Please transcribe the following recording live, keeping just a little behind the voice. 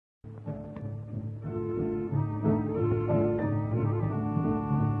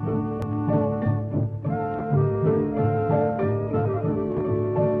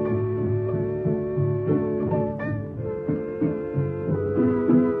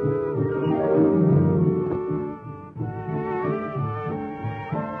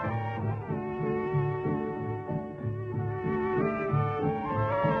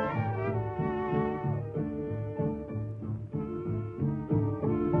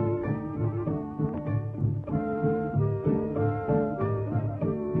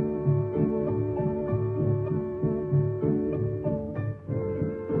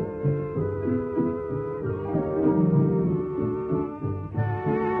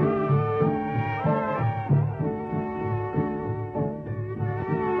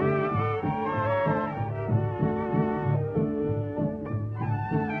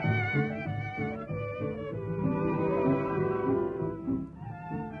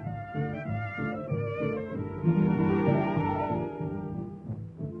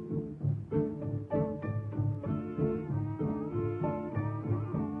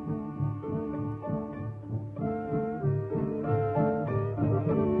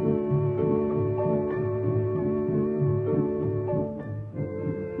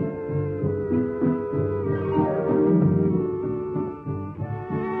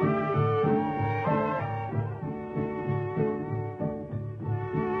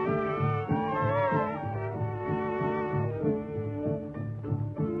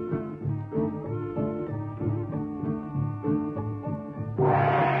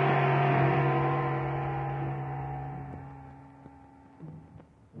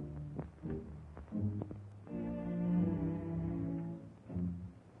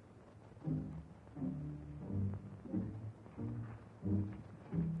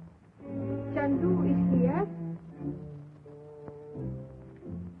Chandu is here.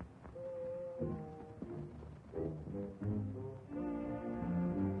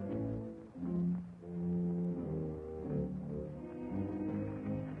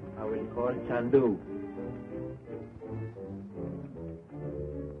 I will call Chandu.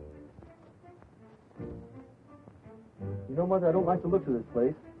 You know, Mother, I don't like the looks of this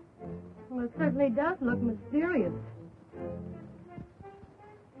place. Well, it certainly does look mysterious.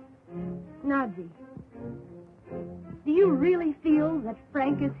 Naji, do you really feel that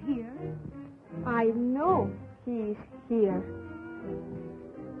Frank is here? I know he's here.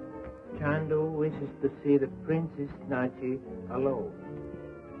 Chandu wishes to see the Princess Naji alone.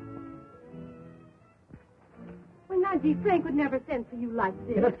 Well, Naji, Frank would never send for you like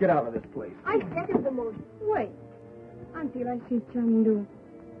this. Hey, let's get out of this place. I said it the most. Wait until I see Chandu.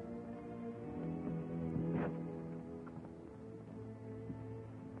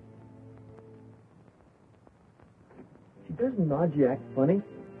 Doesn't Naji act funny?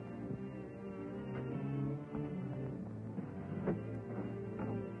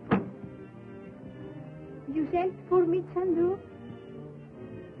 You sent for me, Chandu?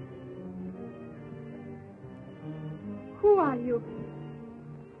 Who are you?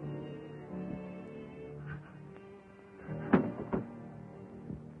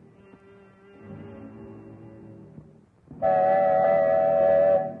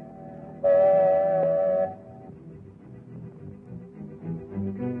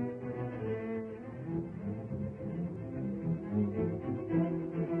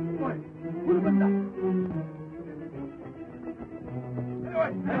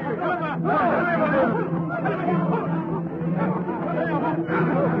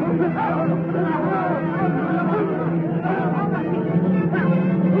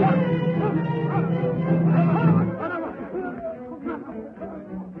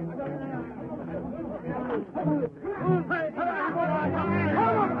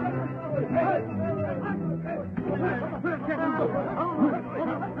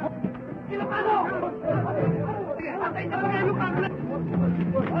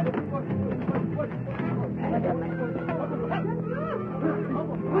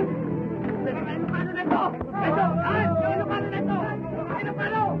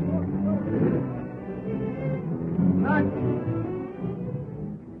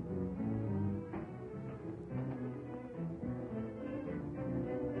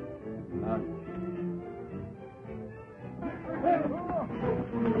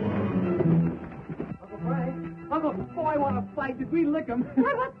 Did we lick him?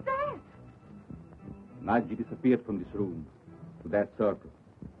 Why, what's that? Naji disappeared from this room to that circle.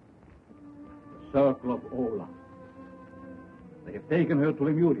 The circle of Ola. They have taken her to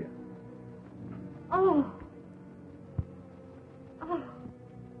Lemuria. Oh. Oh.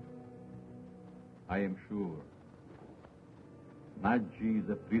 I am sure. Naji is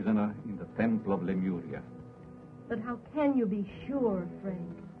a prisoner in the temple of Lemuria. But how can you be sure,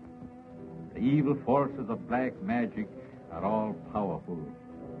 Frank? The evil forces of black magic are all powerful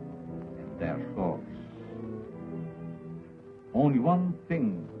in their source. Only one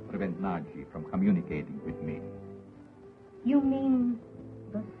thing prevents Naji from communicating with me. You mean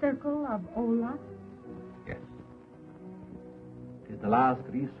the circle of Ola? Yes. It is the last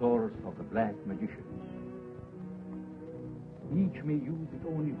resource of the black magicians. Each may use it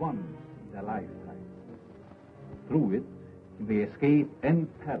only once in their lifetime. Through it, he may escape any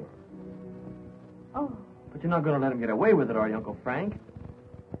peril. Oh. But you're not going to let him get away with it, are you, Uncle Frank?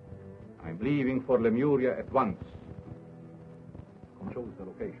 I'm leaving for Lemuria at once. Choose the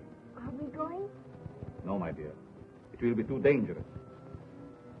location. Are we going? No, my dear. It will be too dangerous.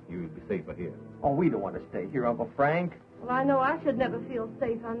 You will be safer here. Oh, we don't want to stay here, Uncle Frank. Well, I know I should never feel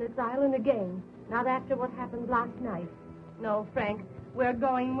safe on this island again. Not after what happened last night. No, Frank, we're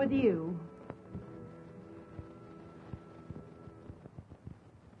going with you.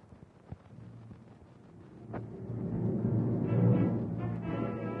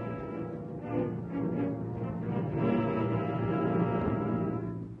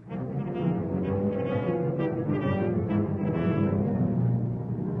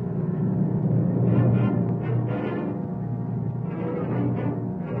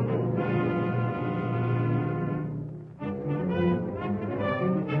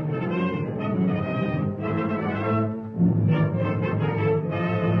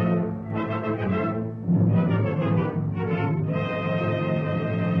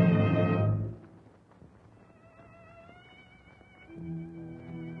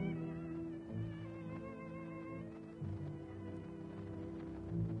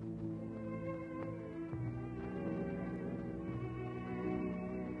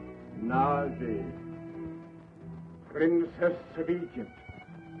 Naji, Princess of Egypt,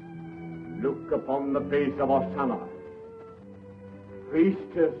 look upon the face of Osana,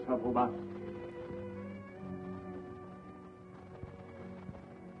 priestess of Ubasti.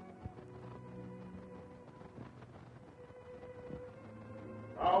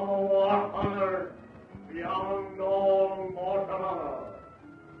 Thou art honored beyond all mortal honor.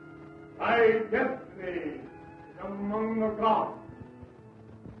 Thy destiny is among the gods.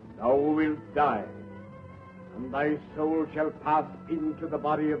 Thou wilt die, and thy soul shall pass into the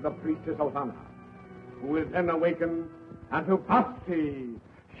body of the priestess Osana, who will then awaken, and Ubasti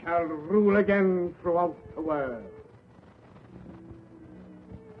shall rule again throughout the world.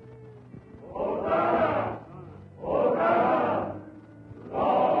 Osana! Osana!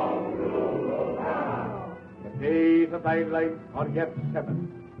 Long rule, Osana! The days of thy life are yet 7.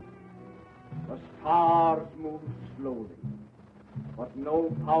 The stars move slowly, but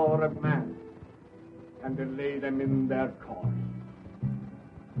no power of man can delay them in their course.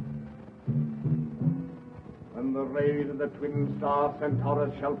 When the rays of the twin star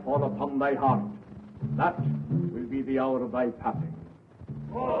Centaurus shall fall upon thy heart, that will be the hour of thy passing.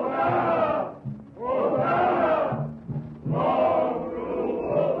 Hosanna! Hosanna! Long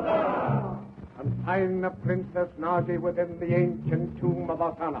rule, Hosanna! And find the Princess Naji within the ancient tomb of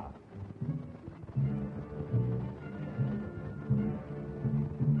Osana.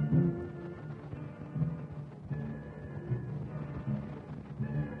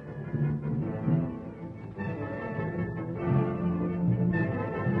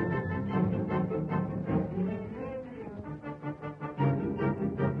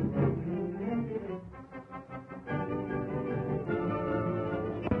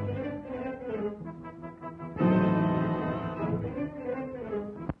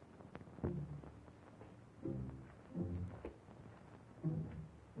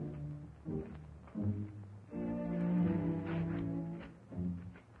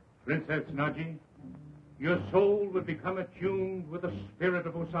 Princess Naji, your soul will become attuned with the spirit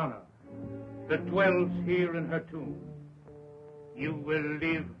of Osana that dwells here in her tomb. You will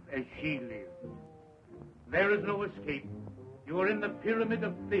live as she lives. There is no escape. You are in the pyramid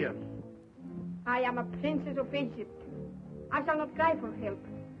of Theos. I am a princess of Egypt. I shall not cry for help.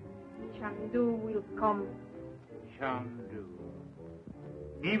 Chandu will come. Chandu.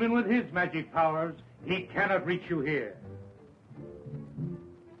 Even with his magic powers, he cannot reach you here.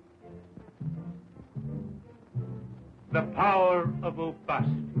 The power of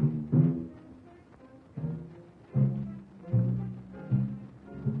Ubasti.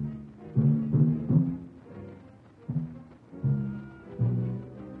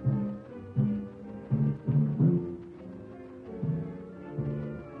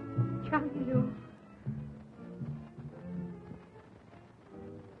 Chandu.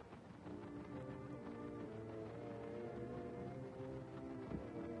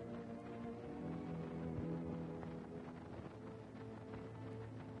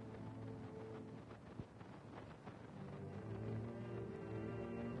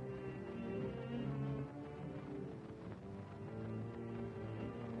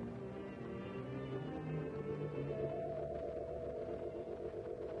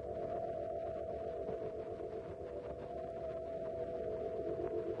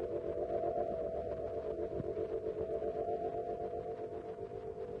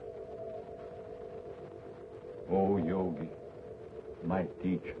 O Yogi, my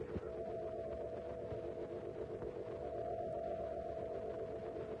teacher.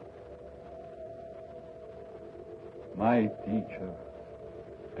 My teacher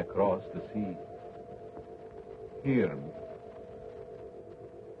across the sea, hear me.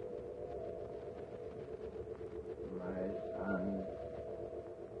 My son,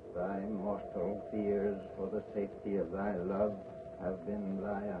 thy mortal fears for the safety of thy love have been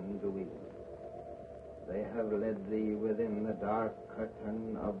thy undoing. They have led thee within the dark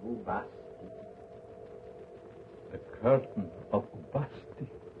curtain of Ubasti. The curtain of Ubasti.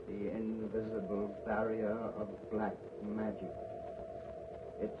 The invisible barrier of black magic.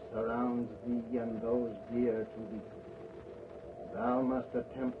 It surrounds thee and those dear to thee. Thou must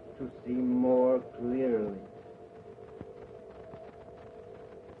attempt to see more clearly.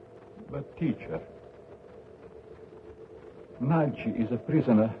 But teacher, Naji is a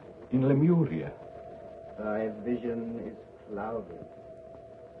prisoner in Lemuria. Thy vision is clouded.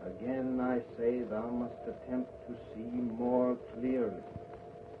 Again I say thou must attempt to see more clearly.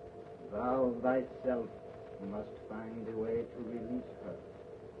 Thou thyself must find a way to release her.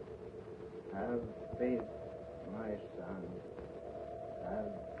 Have faith, my son.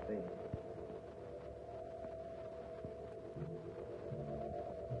 Have faith.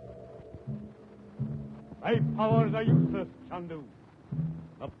 Thy powers are useless, Chandu.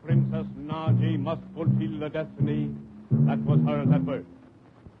 The Princess Naji must fulfill the destiny that was hers at birth.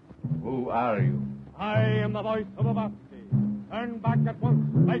 Who are you? I am the voice of Avasti. Turn back at once,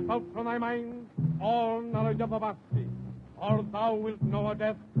 wipe out from thy mind all knowledge of Avasti, or thou wilt know a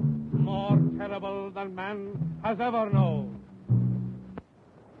death more terrible than man has ever known.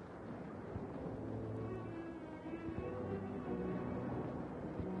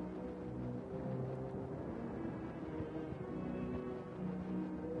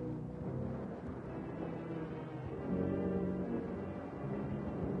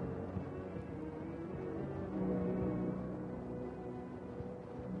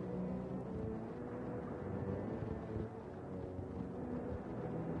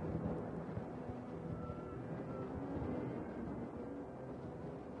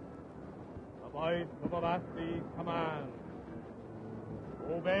 Voice of Avasti commands.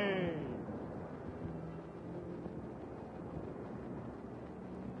 Obey.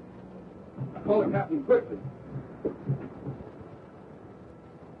 Call the captain quickly.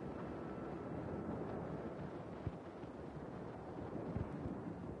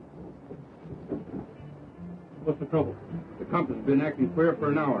 What's the trouble? The compass has been acting queer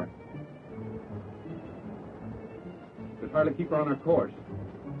for an hour. We could hardly keep her on our course.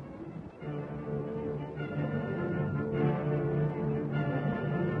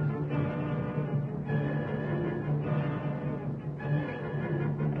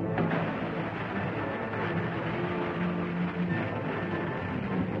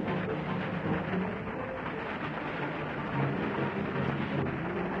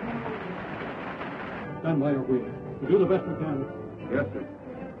 Stand by your wheel. We'll do the best we can. Yes, sir.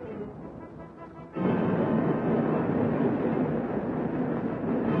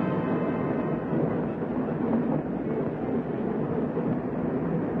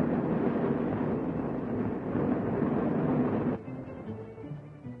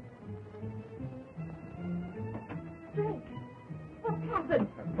 Frank, what's happened?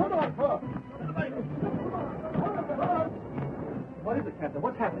 What is it, Captain?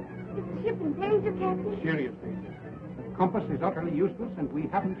 What's happened? Is the ship in danger, Captain? Seriously. The compass is utterly useless, and we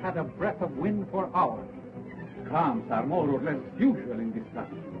haven't had a breath of wind for hours. Calms are more or less usual in this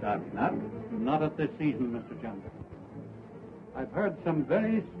country, are they not? Not at this season, Mr. Chandu. I've heard some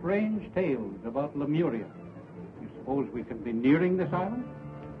very strange tales about Lemuria. You suppose we can be nearing this island?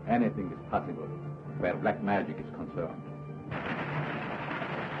 Anything is possible where black magic is concerned.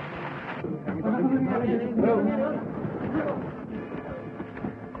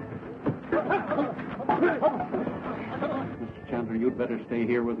 Mr. Chandler, you'd better stay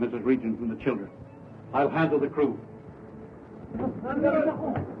here with Mrs. Regent and the children. I'll handle the crew.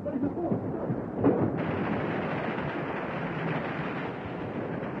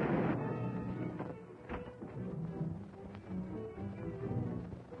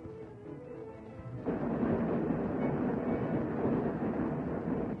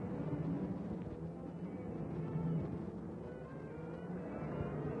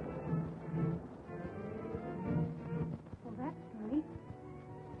 Well, that's right.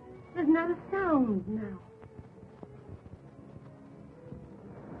 There's not a sound now.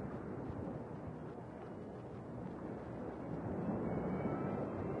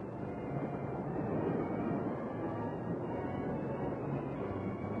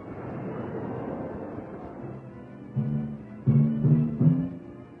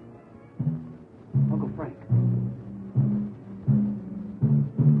 Uncle Frank.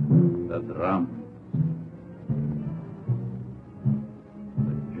 The drum.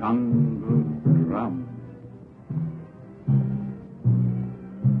 The jungle drum.